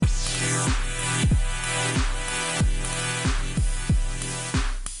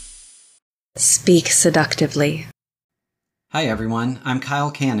Speak seductively. Hi everyone, I'm Kyle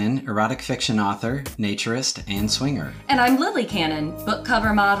Cannon, erotic fiction author, naturist, and swinger. And I'm Lily Cannon, book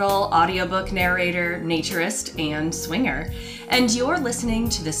cover model, audiobook narrator, naturist, and swinger. And you're listening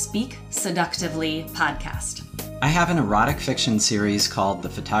to the Speak Seductively podcast. I have an erotic fiction series called The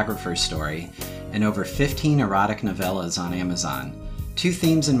Photographer's Story and over 15 erotic novellas on Amazon. Two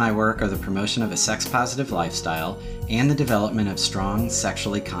themes in my work are the promotion of a sex-positive lifestyle and the development of strong,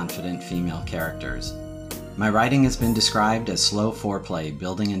 sexually confident female characters. My writing has been described as slow foreplay,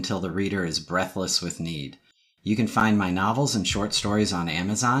 building until the reader is breathless with need. You can find my novels and short stories on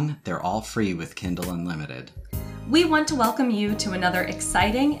Amazon. They're all free with Kindle Unlimited. We want to welcome you to another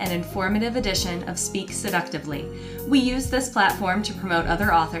exciting and informative edition of Speak Seductively. We use this platform to promote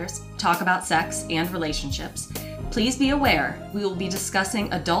other authors, talk about sex and relationships. Please be aware, we will be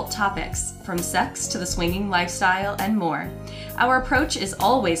discussing adult topics, from sex to the swinging lifestyle and more. Our approach is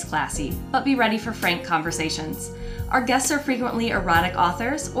always classy, but be ready for frank conversations. Our guests are frequently erotic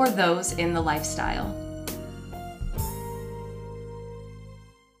authors or those in the lifestyle.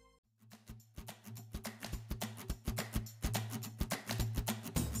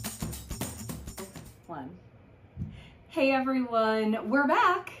 Hey everyone, we're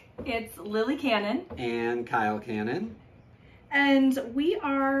back. It's Lily Cannon. And Kyle Cannon. And we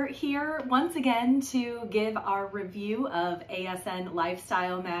are here once again to give our review of ASN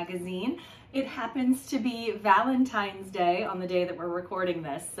Lifestyle magazine. It happens to be Valentine's Day on the day that we're recording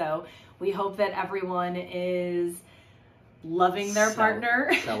this, so we hope that everyone is loving their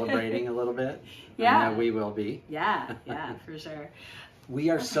partner. Celebrating a little bit. Yeah. I know we will be. Yeah, for sure. We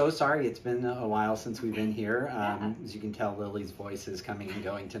are so sorry. It's been a while since we've been here. As you can tell, Lily's voice is coming and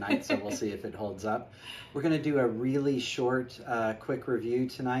going tonight, so we'll see if it holds up. We're going to do a really short, quick review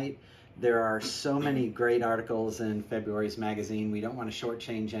tonight. There are so many great articles in February's magazine. We don't want to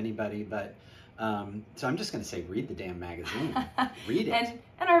shortchange anybody, but so I'm just going to say read the damn magazine. Read it.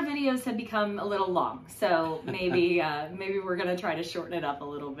 And our videos have become a little long, so maybe we're going to try to shorten it up a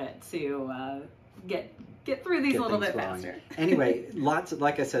little bit to get through these a little bit faster. Anyway,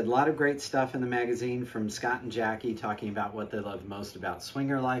 like I said, a lot of great stuff in the magazine, from Scott and Jackie talking about what they love most about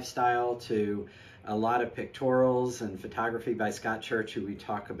swinger lifestyle, to a lot of pictorials and photography by Scott Church, who we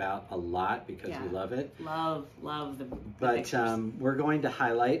talk about a lot because we love it. Love the But pictures. We're going to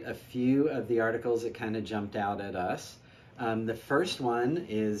highlight a few of the articles that kind of jumped out at us. The first one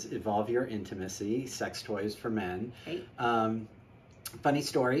is Evolve Your Intimacy, Sex Toys for Men. Hey. Funny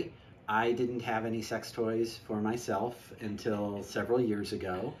story. I didn't have any sex toys for myself until several years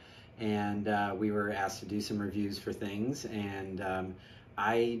ago, and we were asked to do some reviews for things, and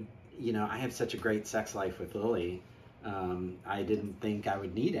I have such a great sex life with Lily. I didn't think I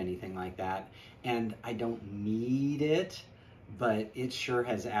would need anything like that, and I don't need it, but it sure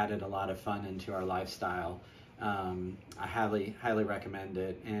has added a lot of fun into our lifestyle. I highly recommend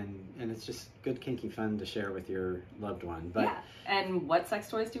it, and it's just good kinky fun to share with your loved one. But and what sex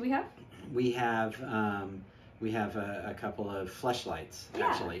toys do we have? We have a couple of fleshlights,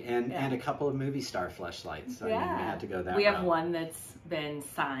 actually, and a couple of movie star fleshlights. I mean, we had to go that route. We have one that's been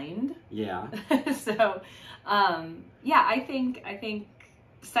signed. Yeah. So, I think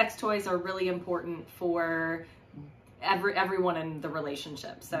sex toys are really important for everyone in the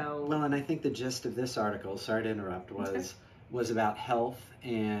relationship. So well, and I think the gist of this article, sorry to interrupt, was about health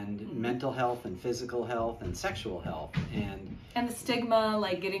and mental health and physical health and sexual health and the stigma,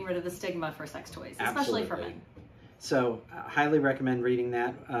 like getting rid of the stigma for sex toys, especially for men. So I highly recommend reading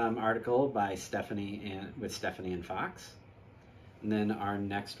that article by Stephanie and Fox. And then our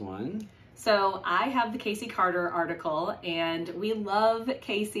next one. So I have the Casey Carter article, and we love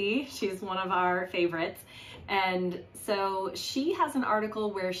Casey. She's one of our favorites. And so she has an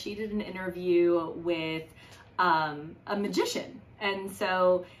article where she did an interview with a magician. And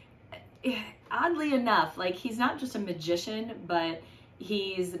so oddly enough, like, he's not just a magician, but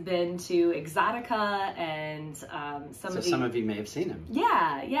he's been to Exotica and some of you may have seen him.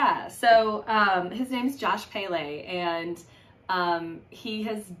 Yeah. So his name's Josh Pele, and he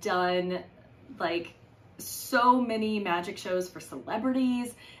has done like so many magic shows for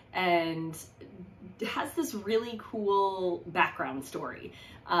celebrities and has this really cool background story.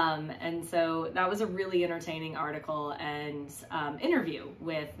 And so that was a really entertaining article and interview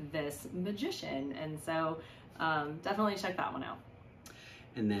with this magician. And so definitely check that one out.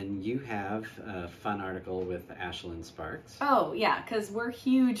 And then you have a fun article with Ashlyn Sparks. Oh yeah, because we're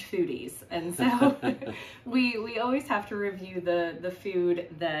huge foodies, and so we always have to review the food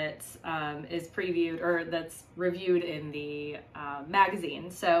that is previewed or that's reviewed in the magazine.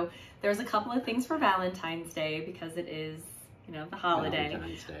 So there's a couple of things for Valentine's Day because it is you know, the holiday.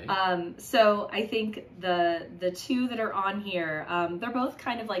 Valentine's Day. So I think the two that are on here, they're both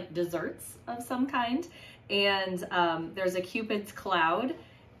kind of like desserts of some kind. And there's a Cupid's Cloud,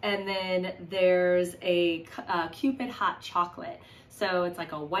 and then there's a Cupid Hot Chocolate. So it's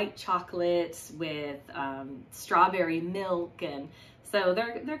like a white chocolate with strawberry milk, and so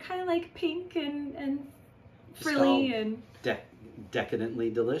they're kind of like pink and frilly and decadently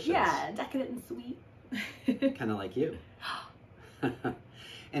delicious. Yeah, decadent and sweet. Kind of like you. And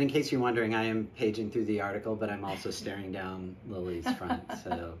in case you're wondering, I am paging through the article, but I'm also staring down Lily's front.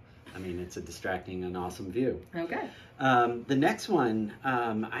 So, I mean, it's a distracting and awesome view. Okay. The next one,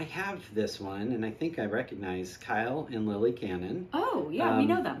 I have this one, and I think I recognize Kyle and Lily Cannon. Oh, yeah, we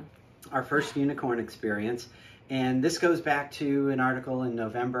know them. Our first unicorn experience. And this goes back to an article in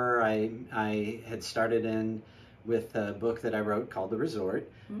November I had started in with a book that I wrote called The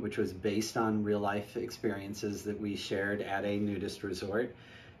Resort, which was based on real life experiences that we shared at a nudist resort.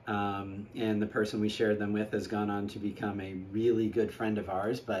 And the person we shared them with has gone on to become a really good friend of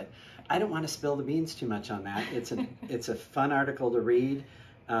ours, but I don't want to spill the beans too much on that. It's a fun article to read.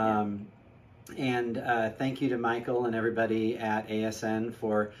 And thank you to Michael and everybody at ASN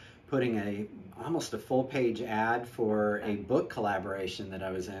for putting almost a full page ad for a book collaboration that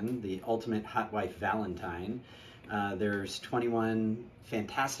I was in, The Ultimate Hot Wife Valentine. There's 21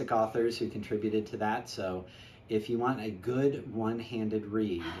 fantastic authors who contributed to that, so if you want a good one-handed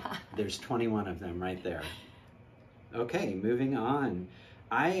read, there's 21 of them right there. Okay, moving on.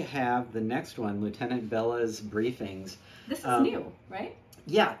 I have the next one, Lieutenant Bella's Briefings. This is new, right?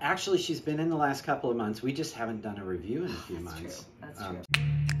 Yeah, actually she's been in the last couple of months. We just haven't done a review in a few months. That's true.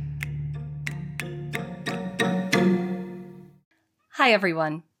 Hi,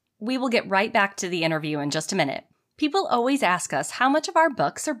 everyone. We will get right back to the interview in just a minute. People always ask us how much of our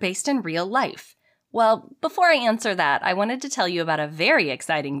books are based in real life. Well, before I answer that, I wanted to tell you about a very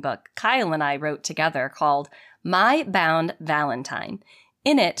exciting book Kyle and I wrote together called My Bound Valentine.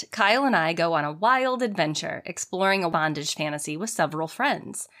 In it, Kyle and I go on a wild adventure exploring a bondage fantasy with several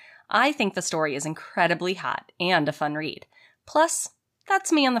friends. I think the story is incredibly hot and a fun read. Plus,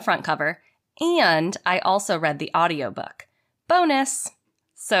 that's me on the front cover. And I also read the audiobook. Bonus!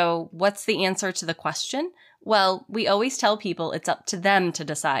 So, what's the answer to the question? Well, we always tell people it's up to them to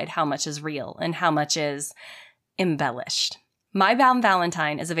decide how much is real and how much is embellished. My Bound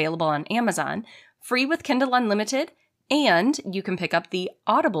Valentine is available on Amazon, free with Kindle Unlimited, and you can pick up the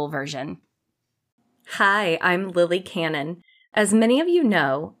Audible version. Hi, I'm Lily Cannon. As many of you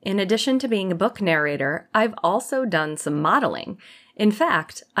know, in addition to being a book narrator, I've also done some modeling. In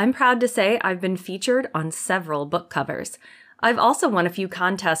fact, I'm proud to say I've been featured on several book covers. I've also won a few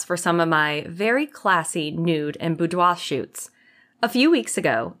contests for some of my very classy nude and boudoir shoots. A few weeks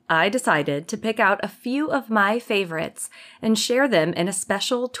ago, I decided to pick out a few of my favorites and share them in a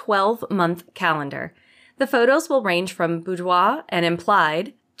special 12-month calendar. The photos will range from boudoir and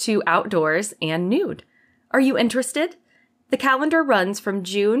implied to outdoors and nude. Are you interested? The calendar runs from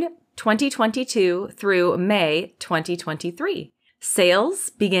June 2022 through May 2023. Sales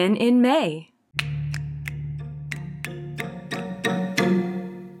begin in May.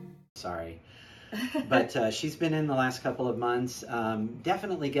 Sorry. But she's been in the last couple of months.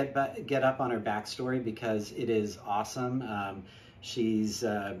 Definitely get up on her backstory because it is awesome. She's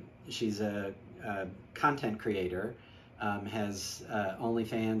a content creator, has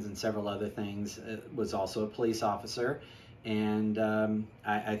OnlyFans and several other things, was also a police officer, and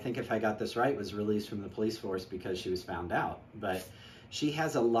I think if I got this right, was released from the police force because she was found out. But she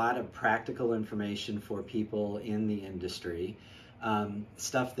has a lot of practical information for people in the industry.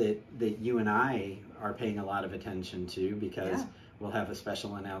 Stuff that you and I are paying a lot of attention to because we'll have a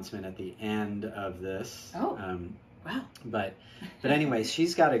special announcement at the end of this. Oh, wow. But anyways,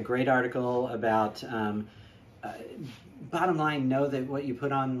 she's got a great article about, bottom line, know that what you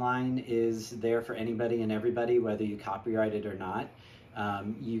put online is there for anybody and everybody, whether you copyright it or not.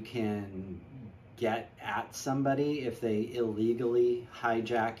 You can get at somebody if they illegally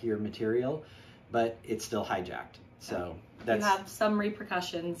hijack your material, but it's still hijacked. So that's, you have some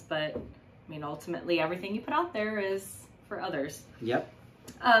repercussions, but I mean, ultimately everything you put out there is for others. Yep.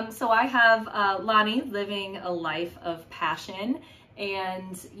 So I have Lonnie, Living a Life of Passion,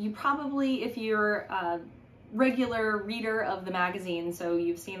 and you probably, if you're a regular reader of the magazine, so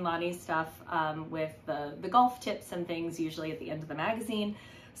you've seen Lonnie's stuff with the golf tips and things usually at the end of the magazine.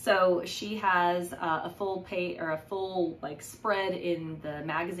 So she has a full page or a full like spread in the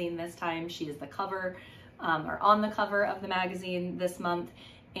magazine this time. She is the cover or on the cover of the magazine this month,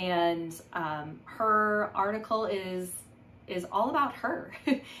 and her article is is all about her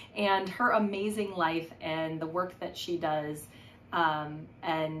and her amazing life and the work that she does,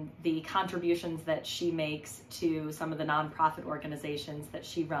 and the contributions that she makes to some of the nonprofit organizations that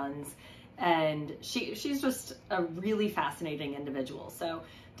she runs. And she's just a really fascinating individual. So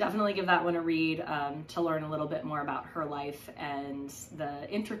definitely give that one a read, to learn a little bit more about her life and the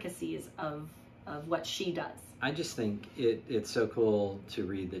intricacies of what she does. I just think it's so cool to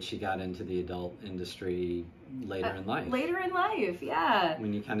read that she got into the adult industry later in life. Later in life, yeah.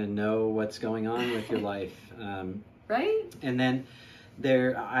 When you kind of know what's going on with your life. Right? And then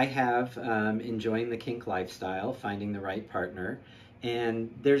I have Enjoying the Kink Lifestyle, Finding the Right Partner. And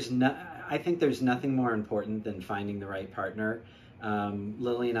I think there's nothing more important than finding the right partner.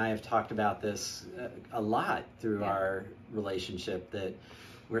 Lily and I have talked about this a lot through our relationship, that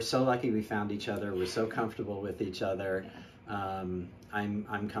we're so lucky we found each other. We're so comfortable with each other.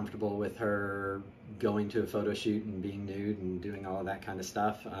 I'm comfortable with her going to a photo shoot and being nude and doing all of that kind of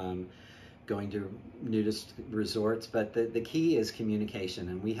stuff, going to nudist resorts. But the key is communication,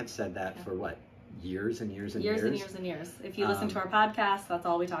 and we have said that for what? Years and years and years. Years and years and years. If you listen to our podcast, that's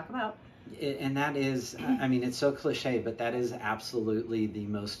all we talk about. And that is, I mean, it's so cliche, but that is absolutely the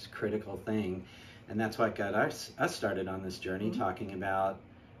most critical thing. And that's what got us started on this journey, talking about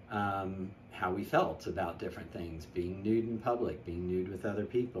how we felt about different things, being nude in public, being nude with other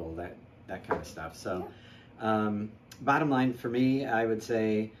people, that kind of stuff. So bottom line for me, I would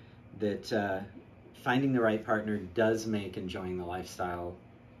say that finding the right partner does make enjoying the lifestyle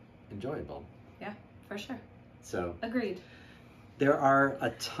enjoyable. Yeah, for sure. So agreed. There are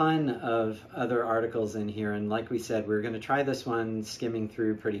a ton of other articles in here, and like we said, we're going to try this one skimming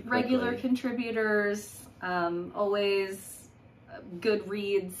through pretty quickly. Regular contributors, always good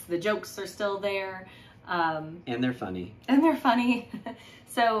reads. The jokes are still there. And they're funny. And they're funny.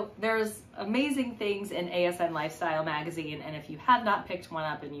 So there's amazing things in ASN Lifestyle magazine, and if you have not picked one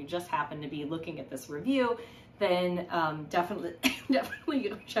up and you just happen to be looking at this review, then definitely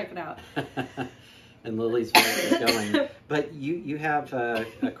go check it out. And Lily's voice is going. But you have a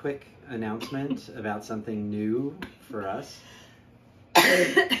quick announcement about something new for us.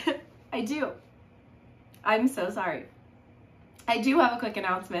 I do. I'm so sorry. I do have a quick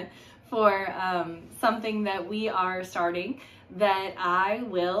announcement for something that we are starting, that I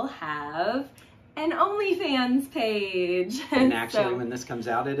will have an OnlyFans page. And actually, when this comes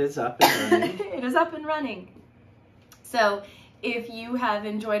out, it is up and running. It is up and running. So if you have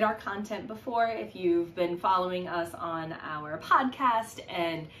enjoyed our content before, if you've been following us on our podcast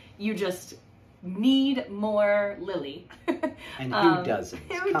and you just need more Lily. And who doesn't?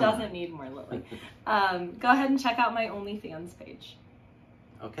 Who doesn't need more Lily? Go ahead and check out my OnlyFans page.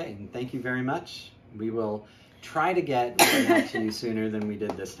 Okay, and thank you very much. We will try to get that to you sooner than we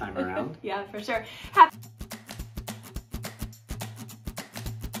did this time around. Yeah, for sure.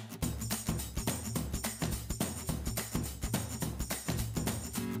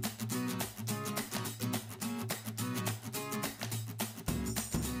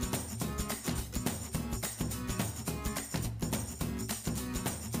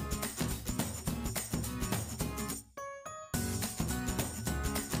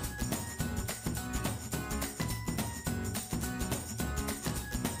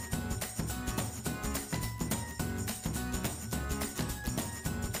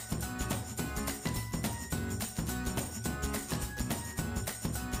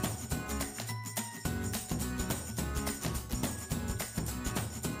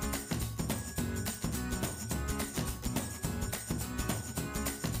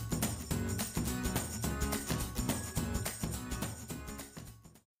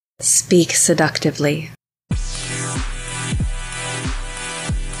 Speak seductively.